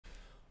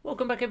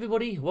Welcome back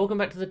everybody, welcome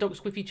back to the Dog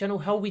Squiffy channel.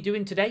 How are we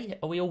doing today?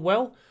 Are we all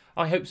well?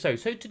 I hope so.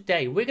 So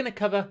today we're going to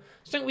cover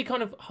something we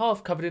kind of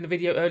half covered in a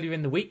video earlier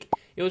in the week.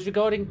 It was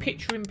regarding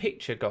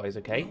picture-in-picture, guys,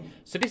 okay?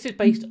 So this is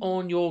based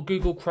on your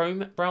Google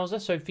Chrome browser.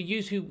 So for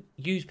you who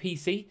use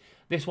PC,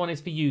 this one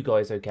is for you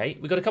guys, okay?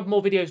 We've got a couple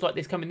more videos like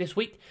this coming this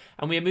week,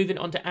 and we are moving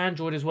on to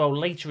Android as well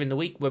later in the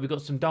week, where we've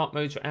got some dark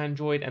modes for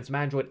Android and some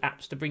Android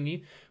apps to bring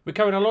you. We're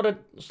covering a lot of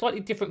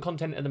slightly different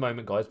content at the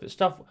moment, guys, but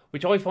stuff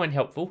which I find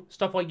helpful,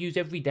 stuff I use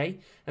every day,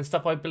 and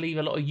stuff I believe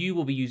a lot of you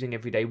will be using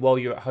every day while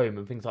you're at home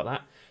and things like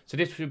that. So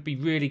this should be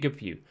really good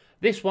for you.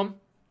 This one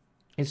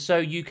is so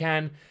you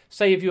can,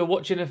 say if you're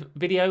watching a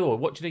video or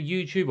watching a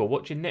YouTube or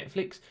watching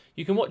Netflix,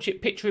 you can watch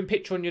it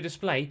picture-in-picture on your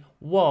display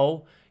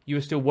while you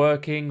are still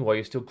working, while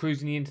you're still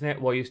cruising the internet,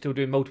 while you're still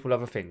doing multiple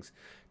other things.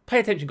 Pay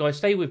attention, guys,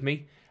 stay with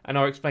me, and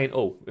I'll explain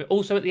all.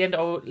 Also, at the end,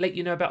 I'll let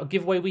you know about a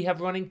giveaway we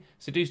have running,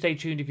 so do stay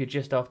tuned if you're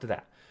just after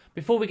that.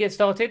 Before we get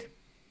started,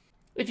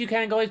 if you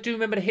can, guys, do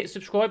remember to hit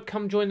subscribe.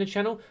 Come join the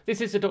channel. This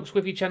is the Dog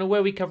Squiffy channel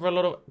where we cover a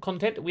lot of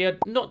content. We are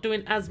not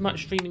doing as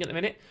much streaming at the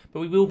minute, but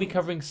we will be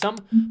covering some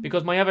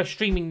because my other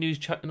streaming news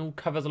channel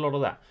covers a lot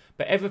of that.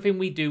 But everything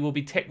we do will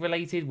be tech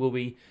related, will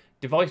be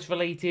device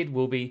related, there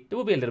will be a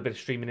little bit of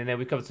streaming in there.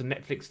 We've covered some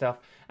Netflix stuff,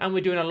 and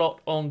we're doing a lot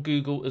on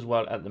Google as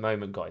well at the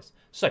moment, guys.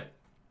 So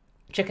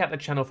check out the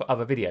channel for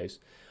other videos.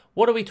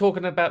 What are we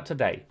talking about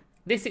today?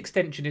 This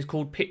extension is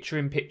called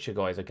picture-in-picture,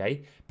 guys,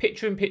 okay?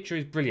 Picture-in-picture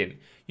is brilliant.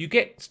 You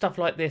get stuff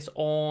like this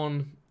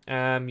on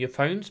your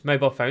phones,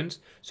 mobile phones.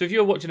 So if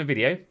you're watching a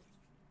video,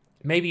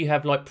 maybe you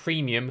have like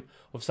premium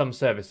of some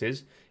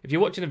services. If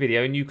you're watching a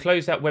video and you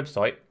close that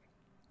website,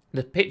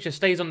 the picture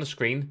stays on the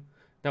screen,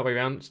 that way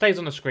around, stays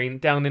on the screen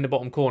down in the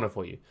bottom corner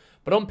for you.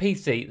 But on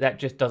PC, that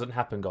just doesn't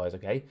happen, guys,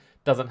 okay?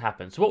 Doesn't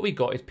happen. So what we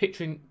got is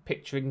picture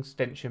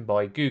extension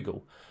by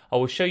Google. I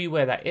will show you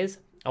where that is.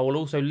 I will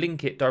also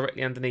link it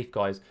directly underneath,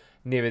 guys,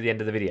 near the end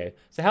of the video.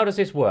 So how does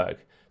this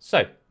work?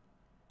 So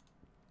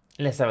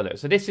let's have a look.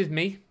 So this is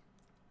me.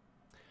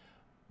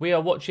 We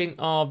are watching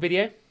our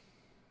video.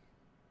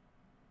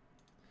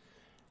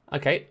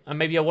 Okay, and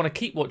maybe I want to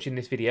keep watching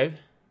this video,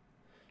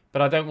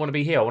 but I don't want to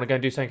be here. I want to go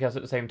and do something else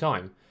at the same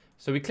time.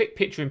 So we click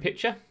picture in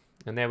picture,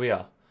 and there we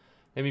are.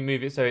 Let me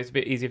move it so it's a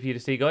bit easier for you to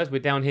see, guys. We're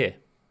down here.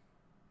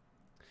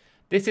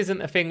 This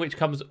isn't a thing which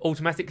comes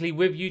automatically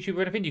with YouTube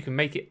or anything. You can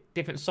make it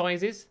different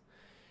sizes.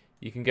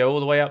 You can go all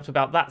the way up to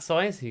about that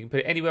size. You can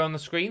put it anywhere on the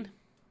screen.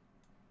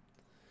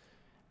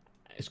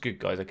 It's good,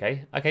 guys,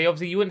 okay? Okay,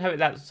 obviously you wouldn't have it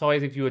that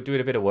size if you were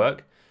doing a bit of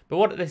work. But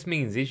what this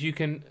means is you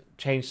can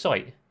change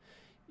site.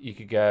 You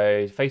could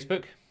go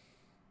Facebook,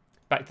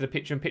 back to the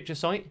picture-in-picture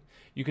site.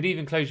 You could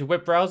even close your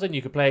web browser and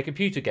you could play a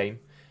computer game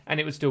and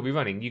it would still be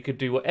running. You could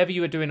do whatever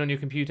you were doing on your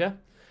computer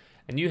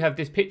and you have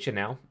this picture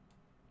now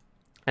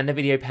and the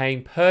video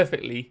playing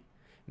perfectly,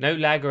 no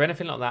lag or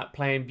anything like that,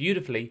 playing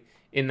beautifully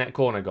in that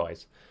corner,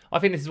 guys. I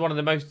think this is one of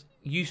the most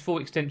useful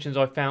extensions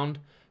I've found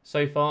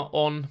so far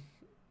on,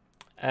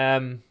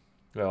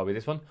 where are we,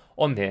 this one?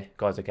 On here,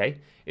 guys, okay?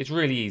 It's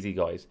really easy,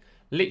 guys.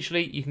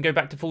 Literally, you can go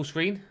back to full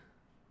screen,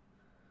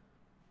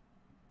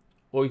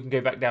 or you can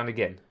go back down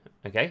again,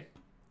 okay?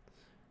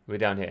 We're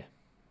down here.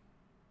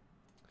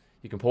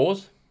 You can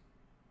pause.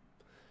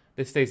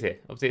 This stays here.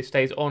 Obviously, it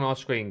stays on our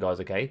screen, guys,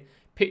 okay?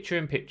 Picture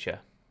in picture.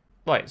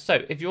 Right,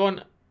 so if you're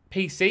on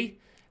PC,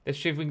 let's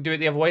see if we can do it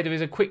the other way. There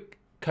is a quick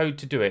code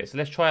to do it. So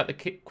let's try out the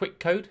quick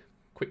code.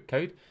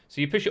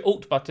 So you push your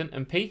Alt button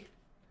and P,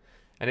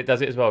 and it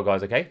does it as well,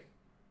 guys, okay?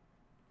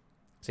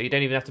 So you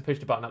don't even have to push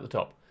the button at the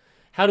top.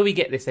 How do we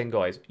get this then,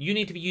 guys? You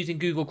need to be using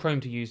Google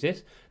Chrome to use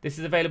this. This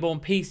is available on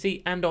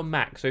PC and on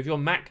Mac. So if you're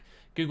on Mac,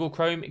 Google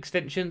Chrome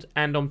extensions,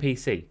 and on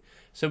PC.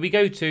 So we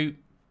go to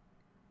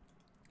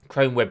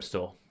Chrome Web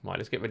Store. Right,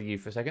 let's get rid of you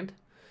for a second.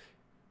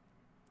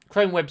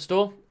 Chrome Web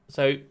Store.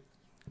 So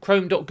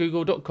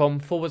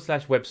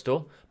chrome.google.com/web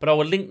store. But I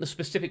will link the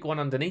specific one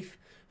underneath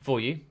for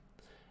you.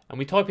 And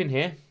we type in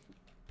here,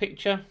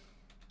 picture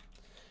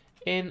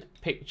in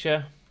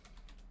picture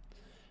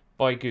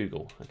by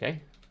Google.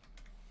 Okay.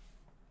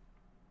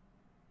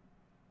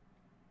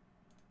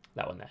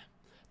 That one there.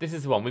 This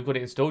is the one. We've got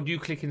it installed. You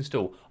click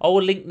install. I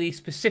will link the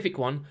specific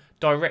one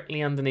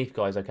directly underneath,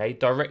 guys, okay?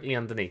 Directly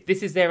underneath.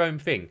 This is their own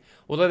thing.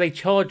 Although they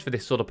charge for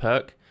this sort of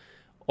perk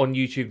on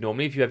YouTube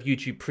normally, if you have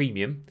YouTube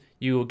Premium,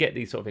 you will get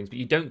these sort of things, but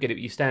you don't get it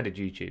with your standard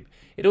YouTube.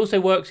 It also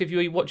works if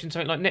you're watching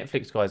something like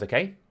Netflix, guys,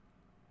 okay?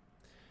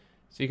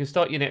 So you can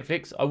start your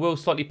Netflix. I will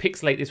slightly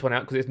pixelate this one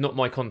out because it's not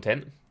my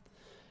content.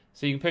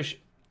 So you can push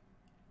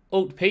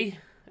Alt-P,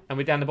 and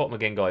we're down the bottom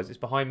again, guys. It's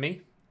behind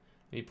me.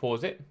 Let me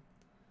pause it.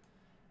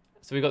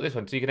 So we've got this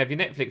one. So you can have your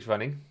Netflix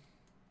running.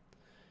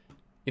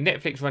 Your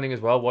Netflix running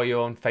as well while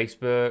you're on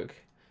Facebook,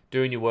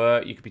 doing your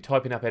work. You could be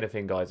typing up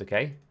anything, guys,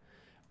 okay?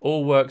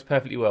 All works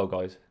perfectly well,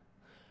 guys.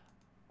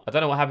 I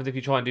don't know what happens if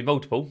you try and do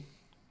multiple.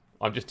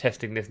 I'm just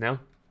testing this now.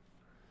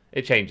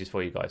 It changes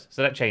for you guys.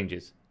 So that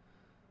changes.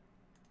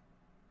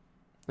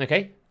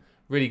 Okay?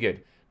 Really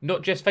good.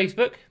 Not just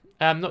Facebook.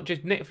 Not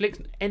just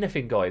Netflix.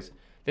 Anything, guys.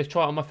 Let's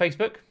try it on my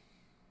Facebook.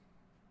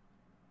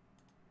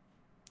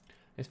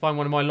 Let's find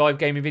one of my live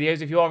gaming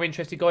videos. If you are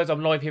interested, guys,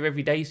 I'm live here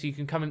every day, so you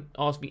can come and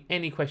ask me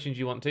any questions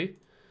you want to.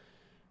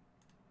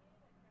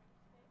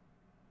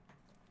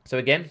 So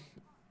again,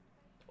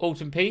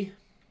 Alt and P.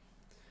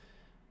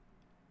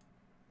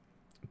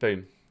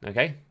 Boom.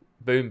 Okay.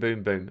 Boom,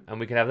 boom, boom. And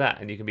we can have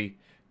that, and you can be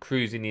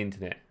cruising the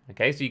internet.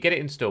 Okay, so you get it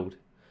installed.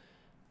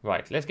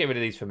 Right, let's get rid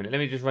of these for a minute. Let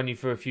me just run you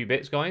through a few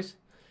bits, guys.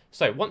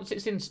 So once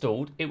it's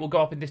installed, it will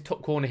go up in this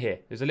top corner here.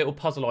 There's a little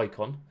puzzle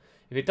icon.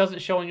 If it doesn't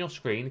show on your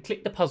screen,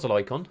 click the puzzle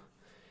icon,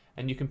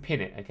 and you can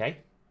pin it, okay?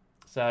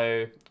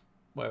 So,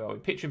 where are we?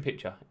 Picture in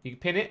picture. You can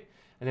pin it,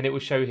 and then it will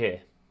show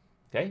here,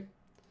 okay?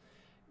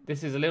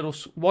 This is a little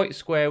white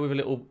square with a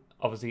little,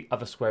 obviously,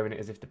 other square in it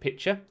as if the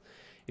picture.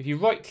 If you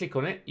right-click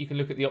on it, you can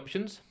look at the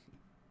options.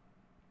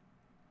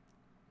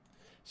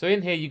 So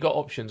in here, you've got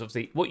options.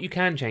 Obviously, what you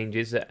can change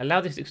is that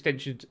allow this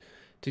extension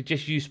to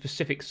just use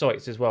specific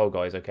sites as well,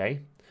 guys,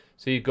 okay?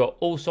 So you've got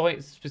all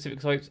sites,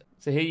 specific sites.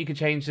 So here you can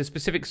change the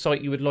specific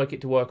site you would like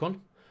it to work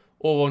on,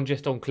 or on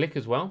just on click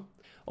as well.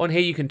 On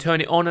here, you can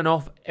turn it on and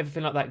off,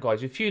 everything like that,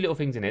 guys. With a few little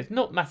things in here. It's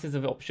not masses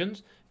of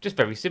options, just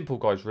very simple,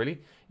 guys, really.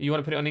 You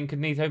want to put it on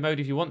incognito mode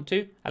if you want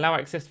to. Allow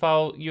access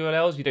file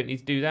URLs, you don't need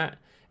to do that.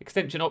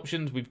 Extension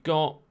options, we've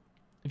got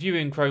view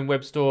in Chrome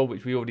Web Store,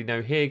 which we already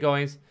know here,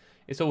 guys.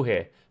 It's all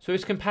here. So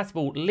it's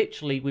compatible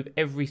literally with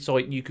every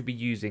site you could be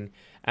using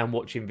and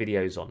watching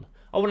videos on.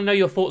 I want to know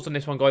your thoughts on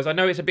this one, guys. I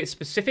know it's a bit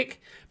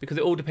specific because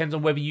it all depends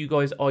on whether you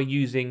guys are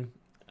using,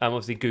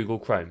 obviously, Google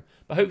Chrome.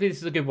 But hopefully this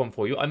is a good one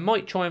for you. I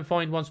might try and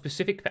find one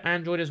specific for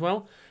Android as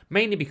well,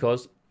 mainly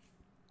because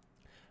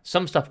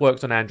some stuff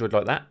works on Android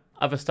like that.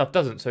 Other stuff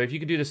doesn't. So if you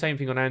could do the same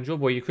thing on Android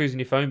where you're cruising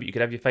your phone, but you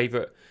could have your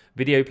favourite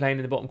video playing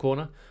in the bottom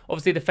corner.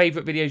 Obviously, the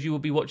favourite videos you will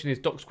be watching is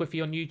Doc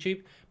Squiffy on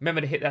YouTube. Remember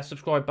to hit that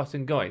subscribe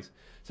button, guys.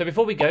 So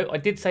before we go, I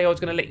did say I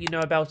was going to let you know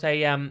about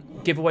a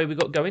giveaway we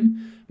got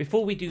going.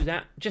 Before we do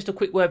that, just a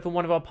quick word from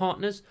one of our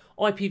partners,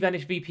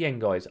 IPVanish VPN,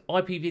 guys.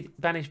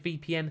 IPVanish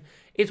VPN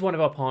is one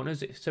of our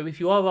partners. So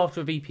if you are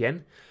after a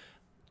VPN,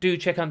 do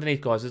check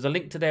underneath, guys. There's a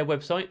link to their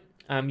website.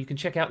 You can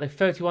check out their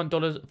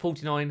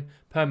 $31.49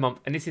 per month,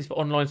 and this is for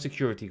online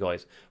security,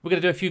 guys. We're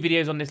going to do a few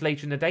videos on this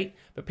later in the day,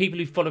 but people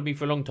who've followed me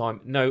for a long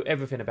time know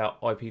everything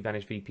about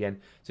IPVanish VPN,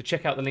 so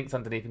check out the links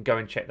underneath and go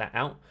and check that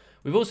out.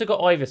 We've also got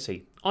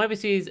Ivacy.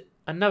 Ivacy is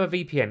another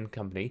VPN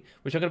company,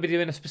 which I'm going to be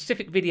doing a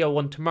specific video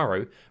on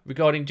tomorrow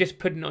regarding just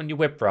putting it on your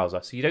web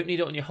browser. So you don't need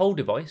it on your whole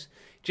device,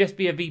 just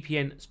be a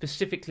VPN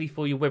specifically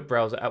for your web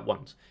browser at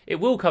once. It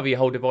will cover your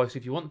whole device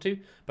if you want to,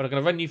 but I'm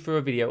going to run you through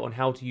a video on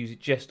how to use it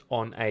just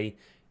on a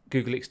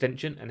Google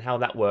extension and how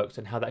that works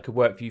and how that could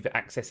work for you for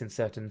accessing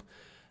certain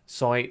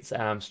sites,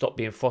 stop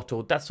being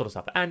throttled, that sort of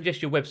stuff, and just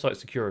your website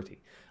security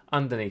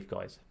underneath,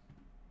 guys.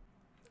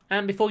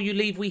 And before you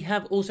leave, we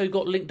have also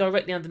got linked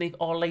directly underneath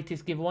our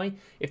latest giveaway.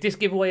 If this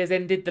giveaway has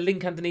ended, the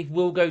link underneath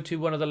will go to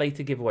one of the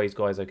later giveaways,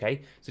 guys,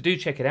 okay? So do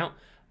check it out.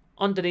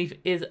 Underneath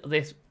is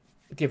this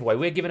giveaway.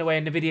 We're giving away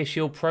a NVIDIA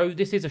Shield Pro.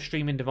 This is a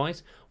streaming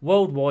device,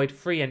 worldwide,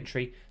 free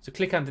entry. So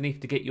click underneath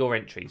to get your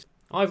entries.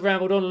 I've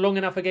rambled on long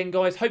enough again,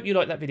 guys. Hope you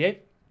liked that video.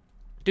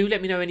 Do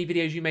let me know any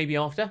videos you may be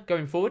after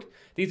going forward.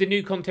 These are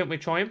new content we're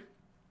trying.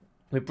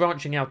 We're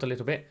branching out a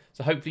little bit,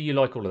 so hopefully you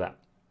like all of that.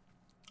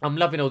 I'm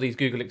loving all these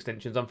Google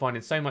extensions. I'm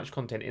finding so much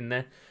content in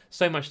there,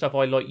 so much stuff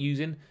I like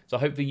using, so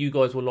hopefully you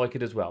guys will like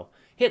it as well.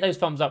 Hit those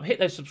thumbs up, hit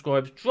those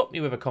subscribes, drop me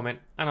with a comment,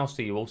 and I'll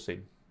see you all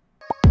soon.